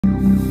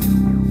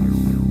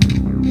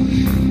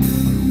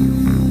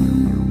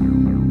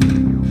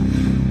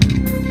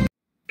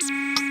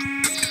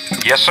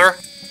Yes, sir.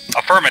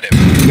 Affirmative.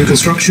 New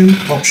construction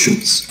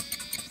options.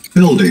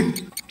 Building.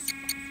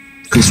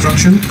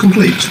 Construction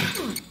complete.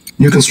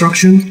 New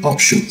construction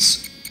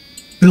options.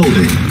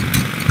 Building.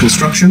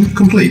 Construction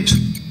complete.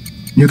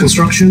 New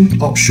construction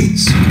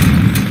options.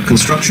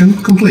 Construction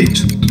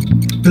complete.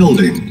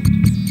 Building.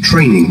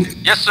 Training.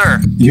 Yes, sir.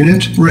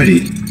 Unit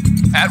ready.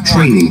 At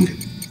Training.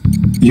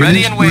 once. Unit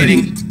Ready and waiting.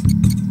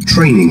 ready.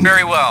 Training.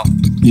 Very well.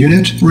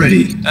 Unit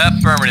ready.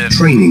 Affirmative.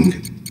 Training.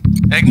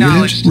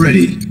 Acknowledged. Unit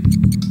ready.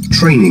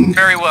 Training.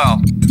 Very well.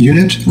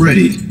 Unit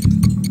ready.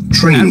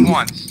 Training. At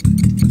once.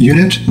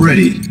 Unit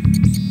ready.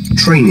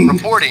 Training.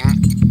 Reporting.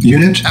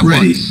 Unit At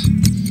ready.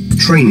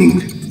 once.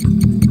 Training.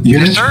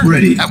 Unit Yes, sir.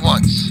 ready. At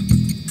once.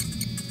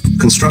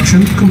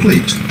 Construction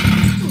complete.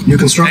 New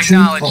construction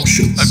Acknowledged.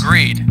 options.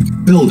 Agreed.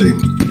 Building.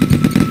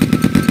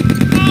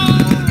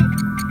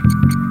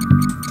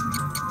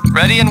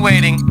 Ready and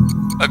waiting.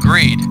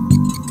 Agreed.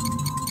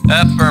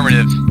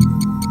 Affirmative.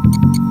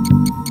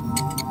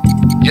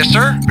 Yes,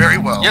 sir. Very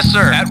well. Yes,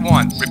 sir. At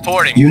once.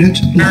 Reporting. Unit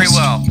Very lost.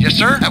 well. Yes,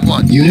 sir. At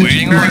once. Unit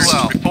Waiting. Very lost.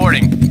 well.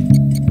 Reporting.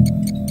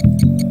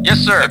 Yes,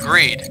 sir.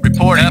 Agreed.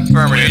 Reporting.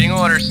 Affirmative. Waiting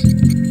orders.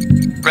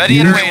 Ready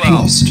and Unit waiting.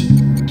 lost.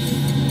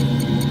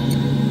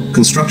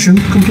 Construction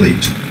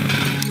complete.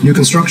 New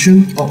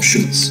construction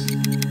options.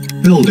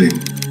 Building.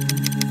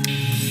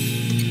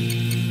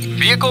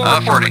 Vehicle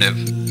affirmative.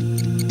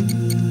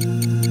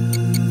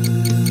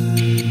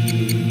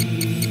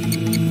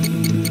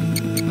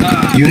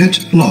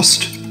 Unit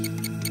lost.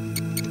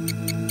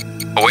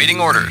 Awaiting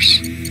orders.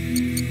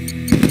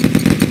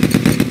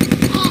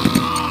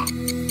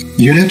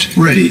 Unit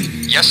ready.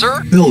 Yes,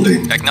 sir.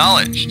 Building.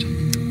 Acknowledged.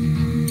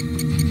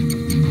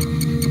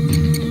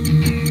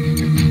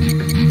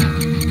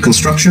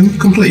 Construction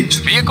complete.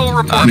 Vehicle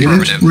report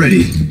Unit affirmative.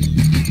 ready.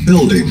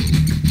 Building.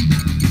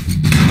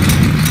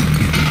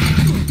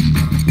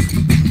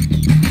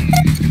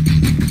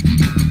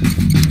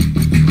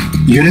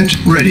 Unit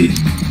ready.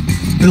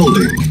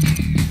 Building.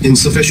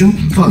 Insufficient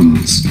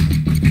funds.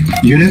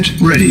 Unit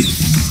ready.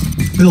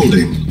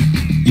 Building.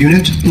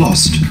 Unit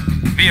lost.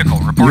 Vehicle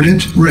reporting.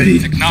 Unit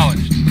ready.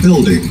 Acknowledged.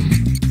 Building.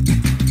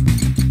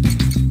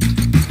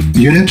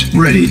 Unit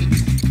ready.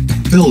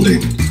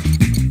 Building.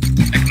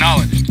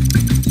 Acknowledged.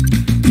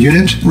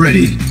 Unit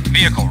ready.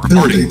 Vehicle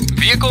reporting. Building.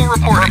 Vehicle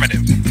reporting.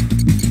 Affirmative.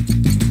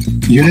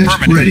 Unit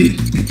Affirmative. ready.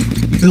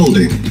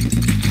 Building.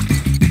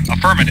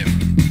 Affirmative.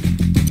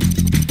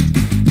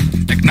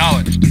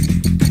 Acknowledged.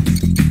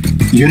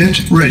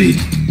 Unit ready.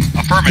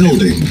 Affirmative.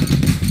 Building.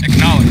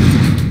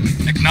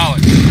 Acknowledged.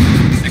 Acknowledged.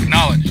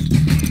 Acknowledged.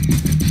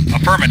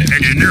 Affirmative.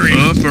 Engineering.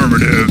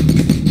 Affirmative.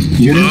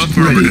 Unit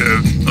ready.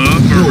 Affirmative.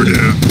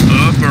 Affirmative.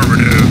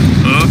 Affirmative.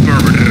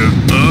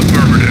 Affirmative.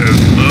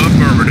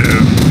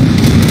 Affirmative.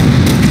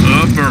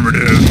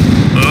 Affirmative.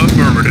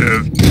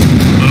 Affirmative.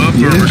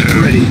 Unit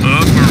Affirmative. ready.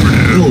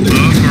 Affirmative. Building.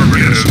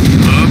 Affirmative.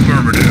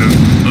 Affirmative.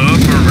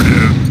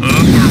 Affirmative.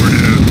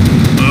 Affirmative.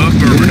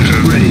 Affirmative.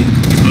 Unit ready.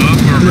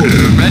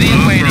 Affirmative. Ready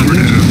and waiting.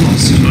 Unit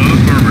lost.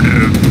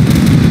 Affirmative.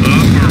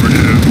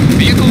 Affirmative.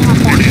 Vehicle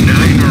reporting.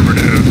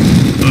 Affirmative.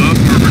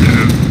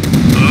 Affirmative.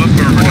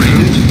 Affirmative.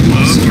 Unit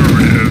lost.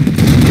 Affirmative.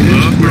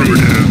 Unit ready.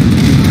 Affirmative.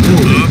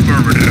 Building.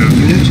 Affirmative.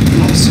 Unit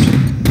lost.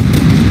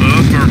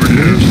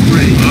 Affirmative. Unit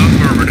ready.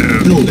 Affirmative.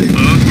 Building.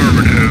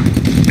 Affirmative.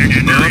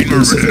 Engineering.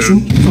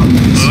 Insufficient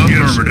funds.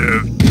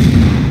 Affirmative.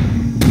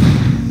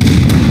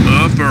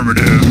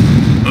 Affirmative.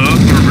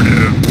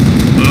 Affirmative.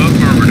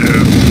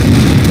 Affirmative.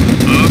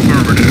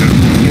 Affirmative.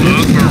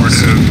 Affirmative.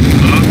 Affirmative.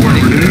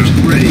 Unit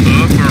ready.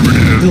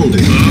 Affirmative.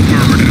 Building.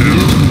 Affirmative.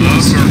 Unit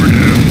lost.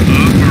 Affirmative.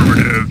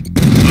 Affirmative.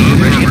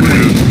 Unit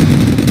ready. Affirmative.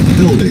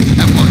 Building.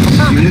 At once.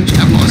 Affirmative. Unit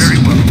At once. lost. Very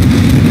well.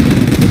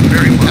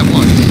 Very well. At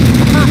once.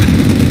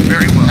 Affirmative.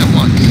 Very well. At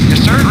once. Yes,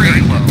 sir.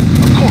 Very well.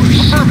 Of course.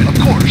 Affirmative. Of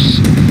course.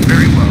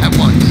 Very well. At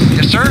once.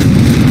 Yes, sir.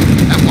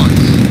 At once.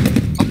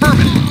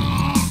 Affirmative.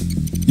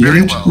 Very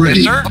Unit well.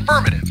 ready. Yes, sir.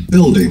 Affirmative.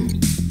 Building.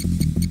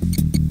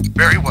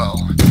 Very well.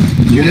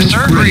 Unit Yes,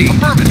 sir. ready.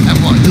 Affirmative. At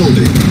once.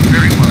 Building.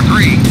 Very well.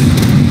 Agreed.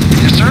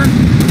 Yes, sir.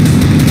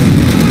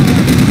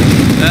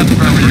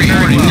 Affirmative.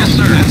 Very well. Yes,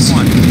 sir. At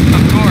once.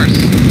 Of course.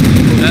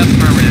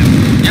 Affirmative.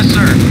 Yes,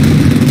 sir.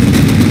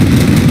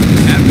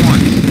 At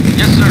once.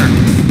 Yes, sir.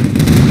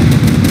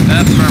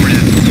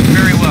 Affirmative.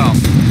 Very well.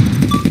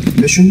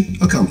 Mission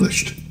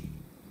accomplished.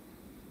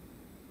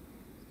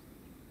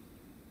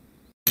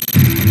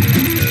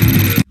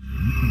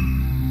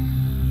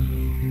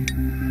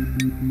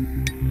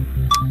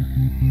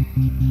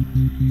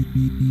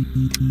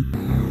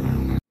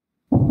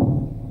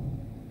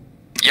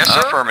 Yes,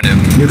 sir.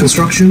 Affirmative. New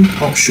construction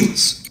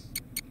options.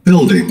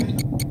 Building.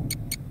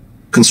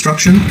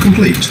 Construction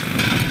complete.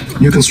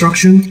 New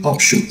construction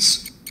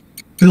options.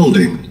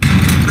 Building.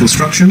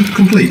 Construction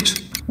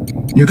complete.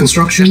 New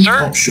construction Yes,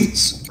 sir.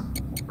 options.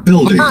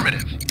 Building.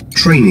 Affirmative.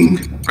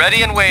 Training.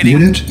 Ready and waiting.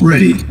 Unit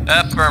ready.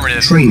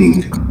 Affirmative.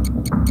 Training.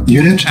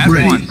 Unit At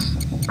ready. once.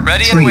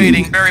 Ready and Training.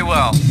 waiting. Very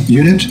well.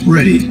 Unit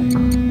ready.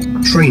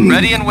 Training.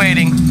 Ready and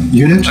waiting.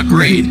 Unit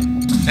Agreed.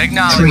 ready.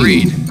 Acknowledged.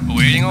 Training. Agreed.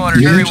 Awaiting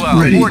orders. Unit Very well.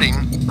 ready. Reporting.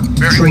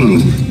 Very Training.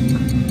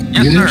 well.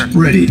 Yes, Unit sir.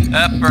 ready.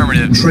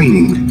 Affirmative.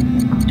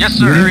 Training. Yes,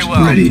 sir. Unit Very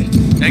well. ready.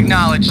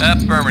 Acknowledged.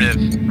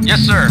 Affirmative. Yes,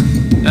 sir.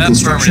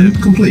 Construction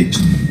Affirmative. complete.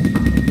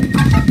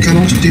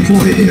 Cannot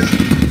deploy here.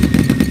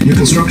 New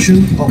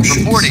construction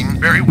options. Reporting.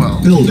 Very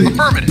well. Building.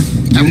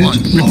 Affirmative. At Unit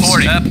once. lost.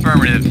 Reporting.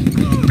 Affirmative.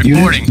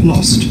 Reporting. Unit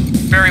lost.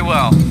 Very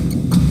well.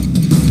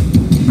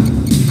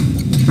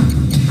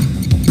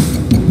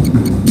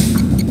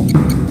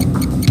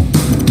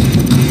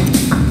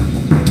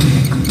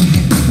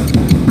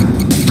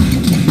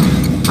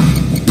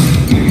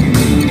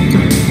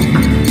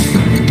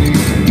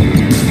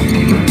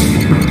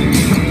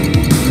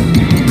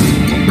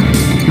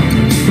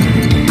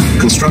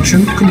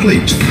 Construction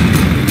complete.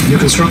 New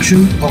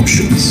construction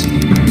options.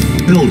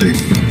 Building.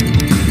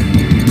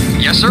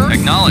 Yes, sir.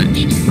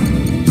 Acknowledged.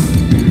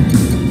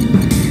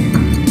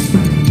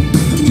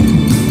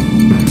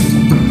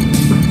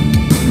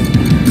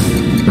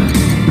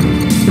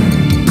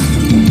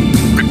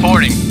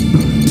 Reporting.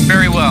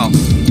 Very well.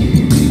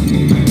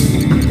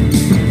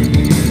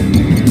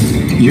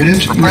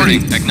 Unit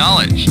Reporting. ready.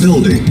 Acknowledged.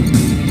 Building.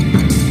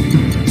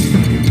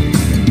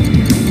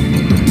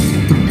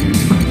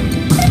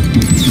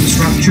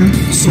 Structure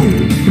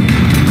sold.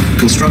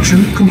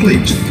 Construction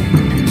complete.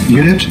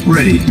 Unit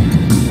ready.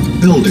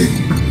 Building.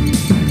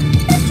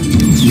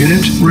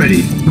 Unit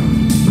ready.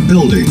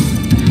 Building.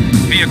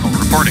 Vehicle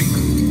reporting.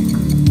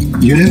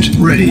 Unit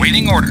ready.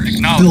 Waiting orders.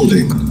 Acknowledged.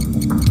 Building.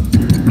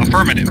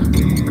 Affirmative.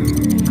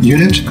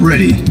 Unit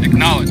ready.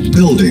 Acknowledged.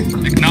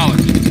 Building.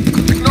 Acknowledged.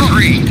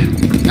 Agreed.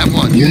 At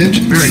once. Unit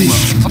Very ready.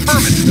 well.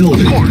 Affirmative.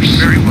 Building. Of course.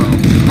 Very well.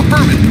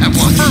 Affirmative. At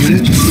once.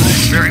 Unit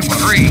lost. Very well.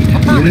 Agreed.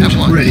 Affirmative. Unit At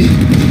once. ready.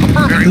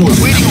 Affirmative.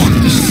 Building. Waiting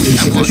orders.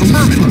 At once. Insufficient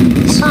Affirmative.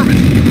 funds.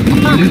 Affirmative.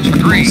 Affirmative. Unit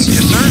Agreed. lost.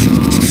 Yes, sir.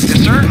 Yes,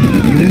 sir.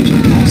 Unit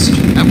lost.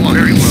 At once.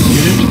 Very well.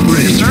 Unit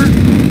ready. Yes, sir.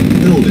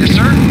 Building. Yes,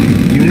 sir.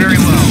 Unit Very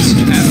well. lost.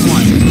 At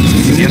once.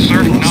 Unit Yes,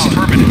 sir. lost. No,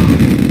 affirmative.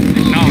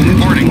 Acknowledge. Unit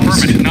Reporting.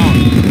 lost. Affirmative.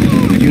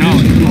 Acknowledge.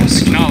 Unit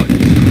lost. Acknowledge.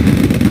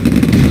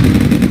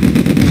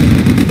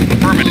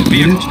 Affirmative.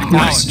 Vehicle. Unit Acknowledge.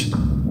 lost.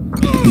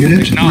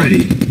 Unit Acknowledge.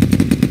 ready.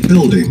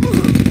 Building.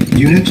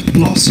 Unit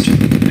lost.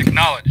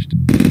 Acknowledged.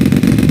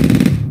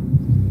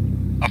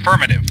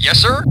 Affirmative. Yes,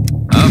 sir.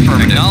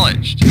 Affirmative.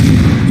 Acknowledged.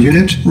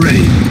 Unit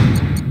ready.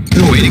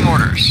 Building. Awaiting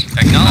orders.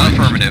 Acknowledged.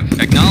 Affirmative.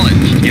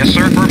 Acknowledged. Yes,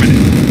 sir. Affirmative.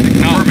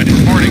 Affirmative.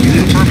 Reporting.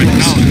 Affirmative.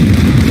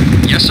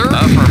 Acknowledged. Yes, sir.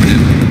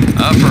 Affirmative.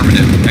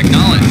 Affirmative.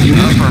 Acknowledged.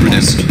 Unit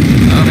Affirmative. lost.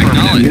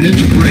 Acknowledged. Unit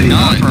ready.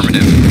 Acknowledged.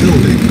 Affirmative.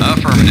 Building.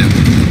 Affirmative.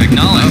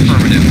 Acknowledged.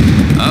 Affirmative.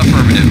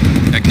 Affirmative.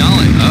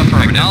 Acknowledged.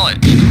 Affirmative.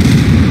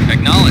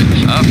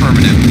 Acknowledged.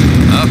 Affirmative.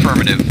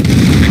 Affirmative.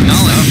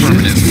 Acknowledged.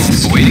 Affirmative.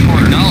 Awaiting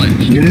order.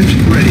 Acknowledged. Unit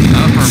ready.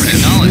 Affirmative.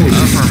 Acknowledged.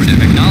 Building. Affirmative.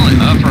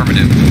 Acknowledged.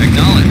 Affirmative.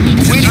 Acknowledged.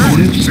 Awaiting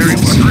orders. Very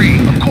well.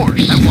 Agreed. Of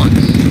course. At once.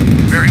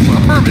 Very well.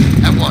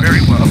 Affirmative. At once.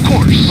 Very well. Of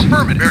course.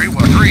 Affirmative. Very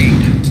well. Agreed.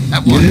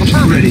 At once. Unit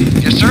Affirmative. ready.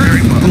 Yes, sir.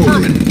 Very well.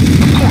 Building.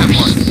 Affirmative. Of course. At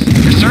once.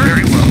 Yes, sir.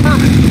 Very well.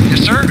 Affirmative.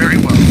 Yes, sir. Very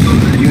well.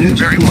 Unit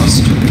Very well.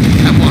 lost.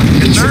 At once.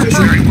 Yes, sir.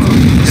 Insufficient Very well.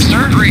 Yes,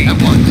 sir. Agreed. At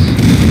once.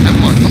 At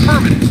once.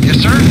 Affirmative. Yes,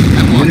 sir.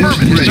 At once. Unit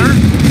Affirmative. Yes, sir.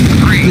 ready.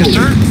 Agreed. Yes,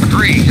 sir.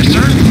 Agreed. Yes,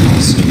 sir.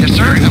 Lost. Yes,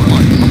 sir. At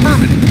once.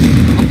 Affirmative.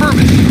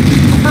 Affirmative.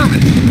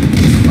 Affirmative.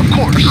 Of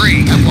course.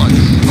 Agreed. At once.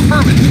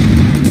 Affirmative.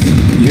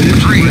 Unit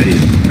Agreed. ready.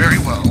 Very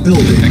well.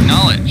 Building.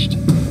 Acknowledged.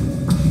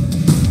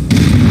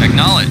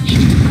 Acknowledged.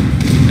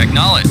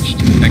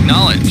 Acknowledged.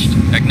 Acknowledged.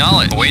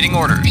 Acknowledged. Awaiting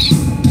orders.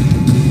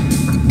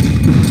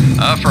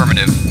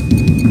 Affirmative.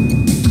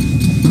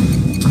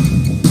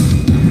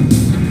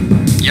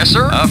 Yes,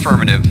 sir.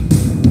 Affirmative.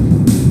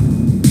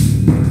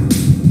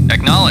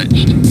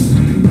 Acknowledged.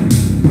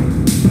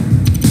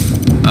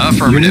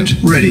 Affirmative.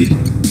 Unit ready.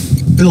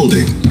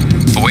 Building.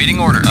 Awaiting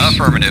orders.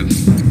 Affirmative.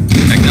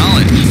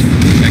 Acknowledged.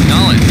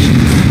 Acknowledged.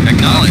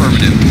 Acknowledged.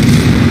 Affirmative.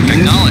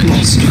 Acknowledged.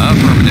 lost.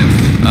 Affirmative.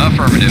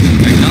 Affirmative.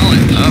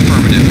 Acknowledged.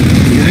 Affirmative.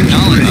 Unit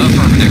Acknowledged. ready.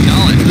 Affirmative.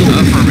 Acknowledged. Building.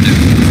 Affirmative.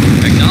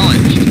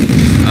 Acknowledged.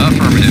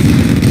 Affirmative.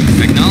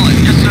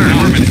 Acknowledged. Yes, sir.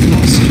 Unit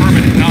lost.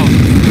 Affirmative.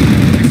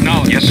 Acknowledged.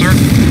 Acknowledged. Yes, sir.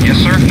 Yes,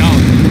 sir.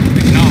 Acknowledged.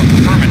 Acknowledged.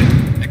 Affirmative.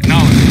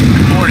 Acknowledged.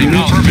 Reporting.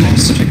 Unit Affirmative.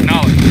 lost.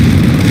 Acknowledged.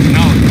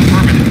 Acknowledged.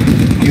 Affirmative.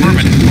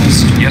 Affirmative. Unit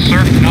lost. Yes,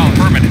 sir. No.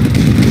 Affirmative.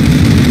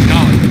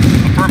 Acknowledged.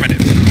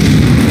 Affirmative.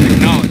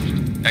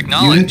 Acknowledged.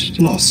 Acknowledged. Unit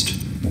lost.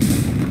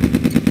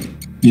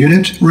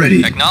 Unit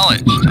ready.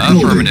 Acknowledged. Building.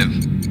 Affirmative.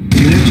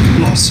 Unit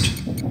lost.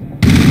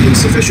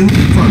 Insufficient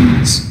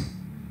funds.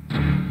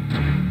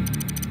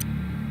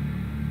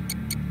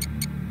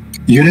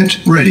 Unit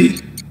ready.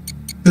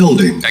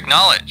 Building.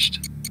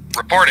 Acknowledged.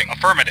 Reporting.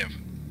 Affirmative.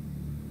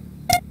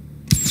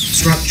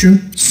 Structure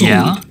sold.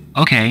 Yeah,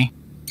 okay.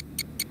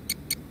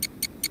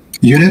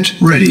 Unit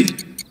ready.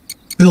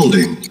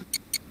 Building.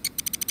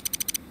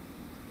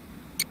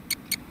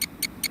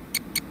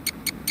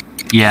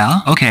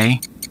 Yeah, okay.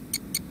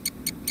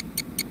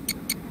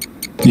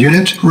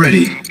 Unit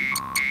ready.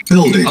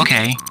 Building.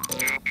 Okay.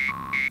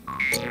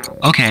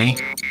 Okay.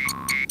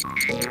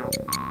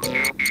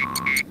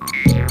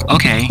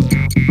 Okay.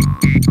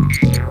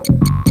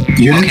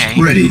 Unit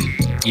Okay. ready.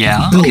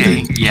 Yeah,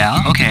 okay. Building.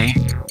 Yeah, okay.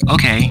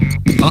 Okay.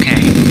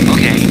 Okay.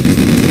 Okay.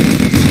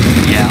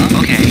 Yeah.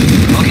 Okay.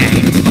 Okay.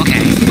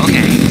 Okay.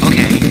 Okay.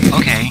 Okay.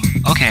 Okay.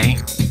 Okay.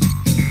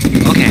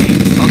 Okay.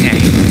 Okay.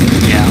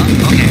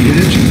 Yeah. Okay.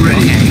 Unit ready.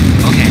 Okay.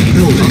 Okay.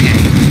 Building. Okay.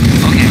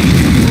 Okay.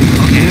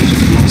 Okay. Unit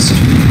lost.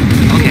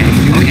 Okay.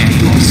 Okay.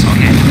 Unit lost.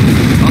 Okay.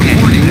 Okay.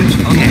 Unit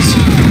Okay. lost.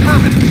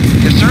 Affirmative.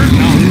 Yes, sir.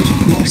 Unit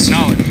lost.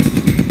 Acknowledge.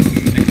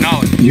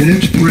 Acknowledge.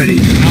 Unit ready.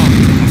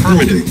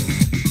 Affirmative. Building.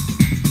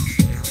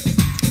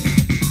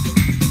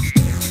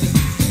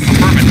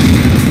 Affirmative.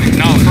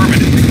 Acknowledge.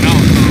 Affirmative.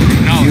 Acknowledge.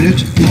 Acknowledge. Unit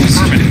lost.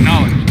 Affirmative.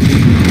 Acknowledge.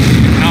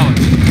 Acknowledge.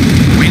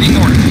 Waiting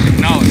orders.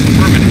 Acknowledge.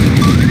 Affirmative.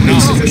 Acknowledge.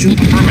 Insufficient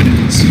Affirmative.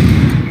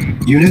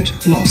 funds. Unit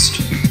lost.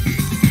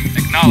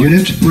 Acknowledge.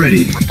 Unit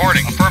ready.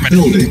 Reporting. Affirmative.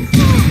 Building.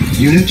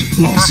 Unit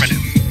lost.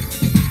 Affirmative.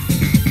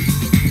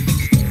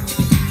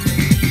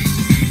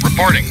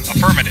 Reporting.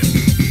 Affirmative.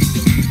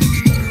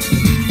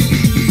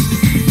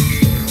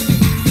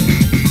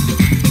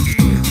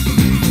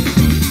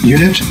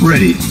 Unit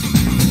ready.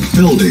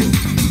 Building.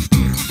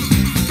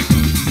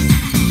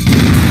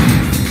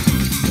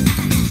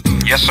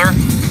 Yes, sir.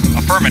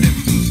 Affirmative.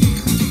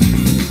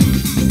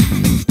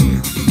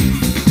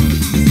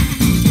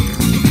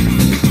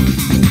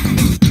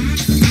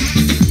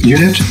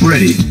 Unit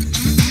ready.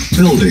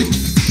 Building.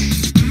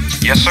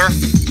 Yes, sir.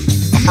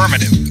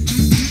 Affirmative.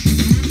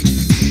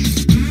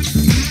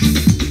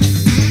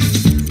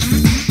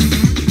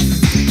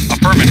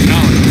 Affirmative.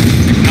 Acknowledge.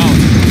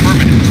 Acknowledge.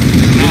 Affirmative.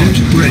 Acknowledge.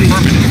 Unit ready.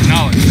 Affirmative.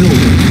 Acknowledge.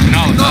 Building.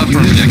 Acknowledge.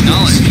 Affirmative.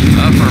 Acknowledge.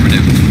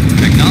 Affirmative.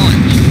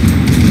 Acknowledge.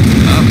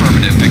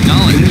 Affirmative.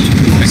 Acknowledge.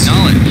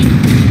 Acknowledge.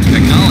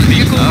 Acknowledge.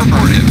 Vehicle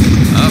affirmative.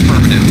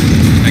 Affirmative.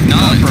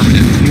 Acknowledge.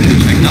 Affirmative.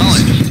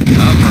 Acknowledge.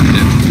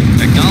 Affirmative.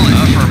 Acknowledge.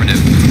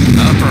 Affirmative.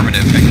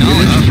 Affirmative.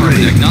 Acknowledge.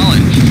 Affirmative.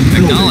 Acknowledge.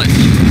 Acknowledge.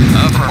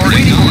 Affirmative.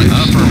 Acknowledge.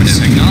 Affirmative.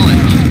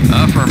 Acknowledge.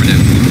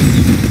 Affirmative.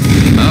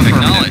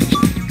 Acknowledge.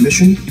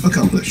 Mission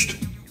accomplished.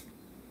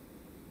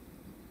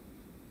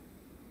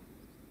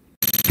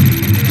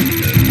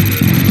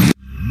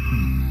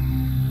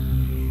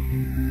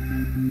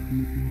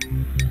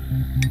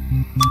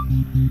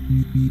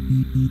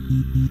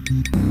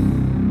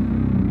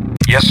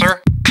 Yes,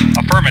 sir.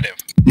 Affirmative.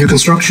 New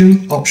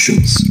construction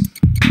options.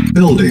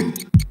 Building.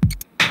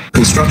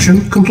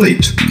 Construction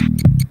complete.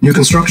 New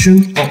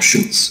construction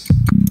options.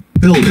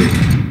 Building.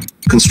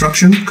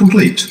 Construction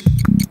complete.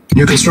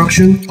 New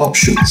construction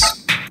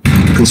options.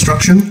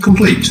 Construction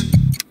complete.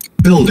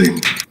 Building.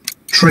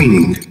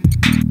 Training.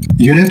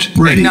 Unit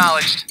ready.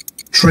 Acknowledged.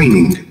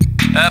 Training.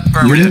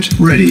 Affirmative. Unit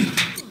ready.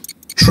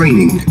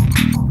 Training.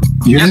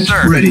 Unit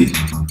sir. ready.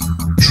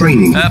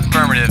 Training.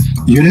 Affirmative.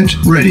 Unit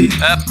ready.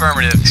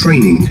 Affirmative.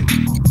 Training.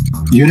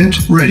 Unit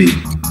ready.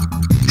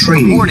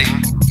 Training.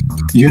 Reporting.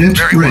 Unit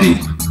Very ready.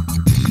 well.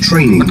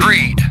 Training.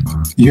 Agreed.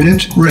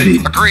 Unit ready.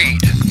 Agreed.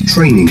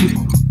 Training.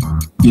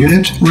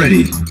 Unit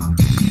ready.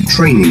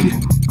 Training.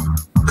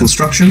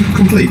 Construction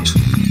complete.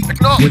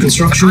 Acknowledged. New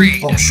construction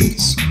Agreed.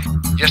 options.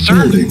 Yes, sir.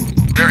 Building.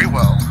 Very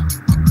well.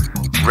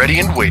 Ready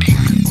and waiting.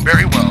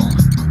 Very well.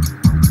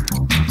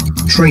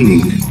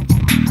 Training.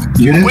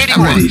 Unit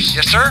Waiting ready. orders.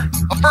 Yes, sir.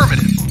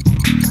 Affirmative.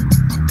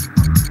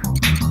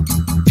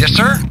 Yes,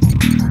 sir.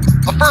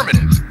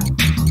 Affirmative.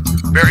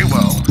 Very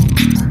well.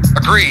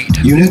 Agreed.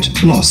 Unit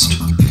lost.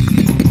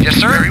 Yes,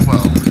 sir. Very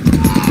well.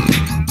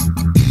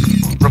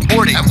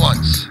 Reporting at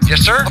once.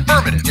 Yes, sir.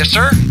 Affirmative. Yes,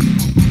 sir.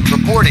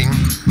 Reporting.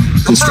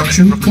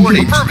 Construction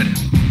Affirmative. Reporting. complete. Affirmative.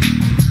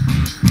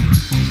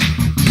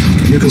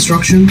 New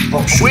construction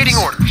options. Waiting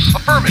orders.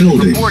 Affirmative.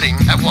 Building. Reporting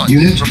at once.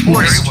 Unit Reporting.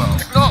 lost. Very well.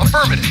 No,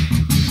 affirmative.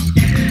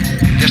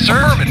 Yes,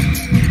 sir. Affirmative.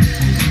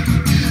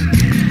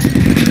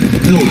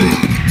 Building.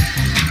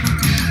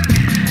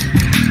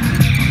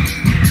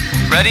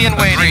 Ready and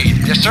waiting.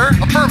 Agreed. Yes, sir.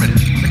 Affirmative.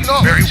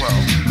 Acknowledged. Very well.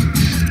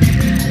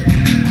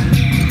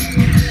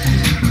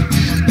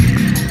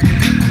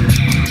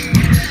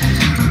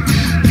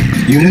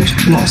 Unit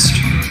lost.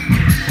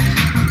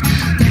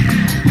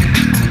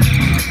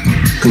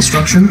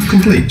 Construction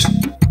complete.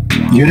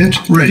 Unit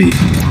ready.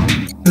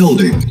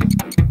 Building.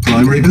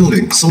 Primary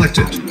building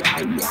selected.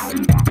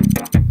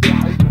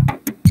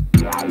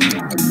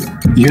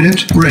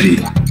 Unit ready.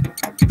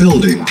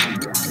 Building.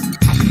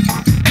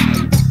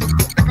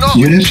 Acknowledged.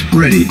 Unit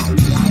ready.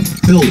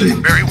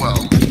 Building. Very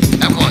well.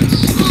 At once.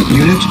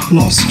 Unit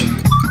lost.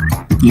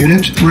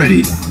 Unit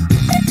ready.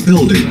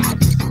 Building.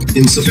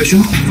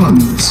 Insufficient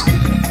funds.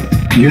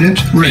 Unit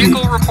ready.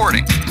 Vehicle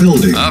reporting.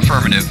 Building.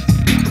 Affirmative.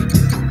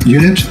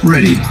 Unit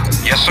ready.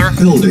 Yes, sir.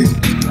 Building.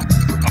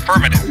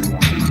 Affirmative.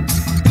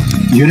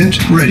 Unit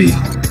ready.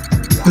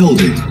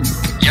 Building.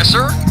 Yes,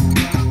 sir.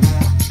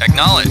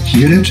 Acknowledged.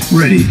 Unit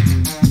ready.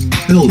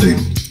 Building.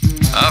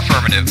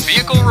 Affirmative.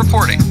 Vehicle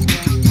reporting.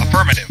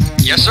 Affirmative.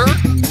 Yes, sir.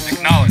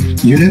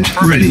 Acknowledged. Unit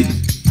ready.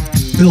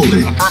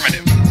 Building.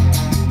 Affirmative.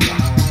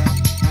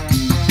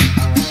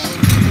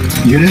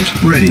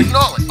 Unit ready.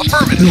 Acknowledged.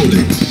 Affirmative.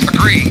 Building.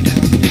 Agreed.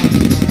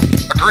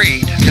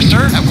 Agreed. Yes,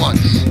 sir. At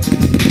once.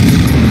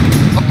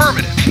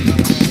 Affirmative.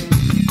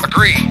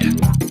 Agreed.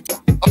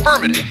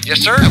 Affirmative. Yes,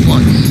 sir. At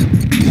once.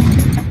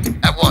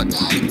 At once.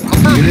 once.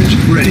 Affirmative.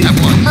 Unit ready. At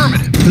once.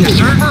 Affirmative. Building. Yes,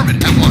 sir.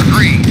 Affirmative. At once.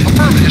 Agreed.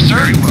 Affirmative. Yes, sir.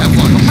 Very well. At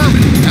once.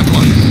 Affirmative. At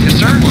once. Yes,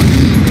 sir. At once.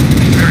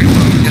 Very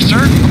well. Yes,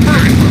 sir.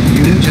 Affirmative.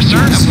 Unit Yes, sir.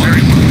 At lost. once.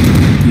 Very well.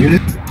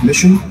 Unit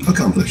mission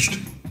accomplished.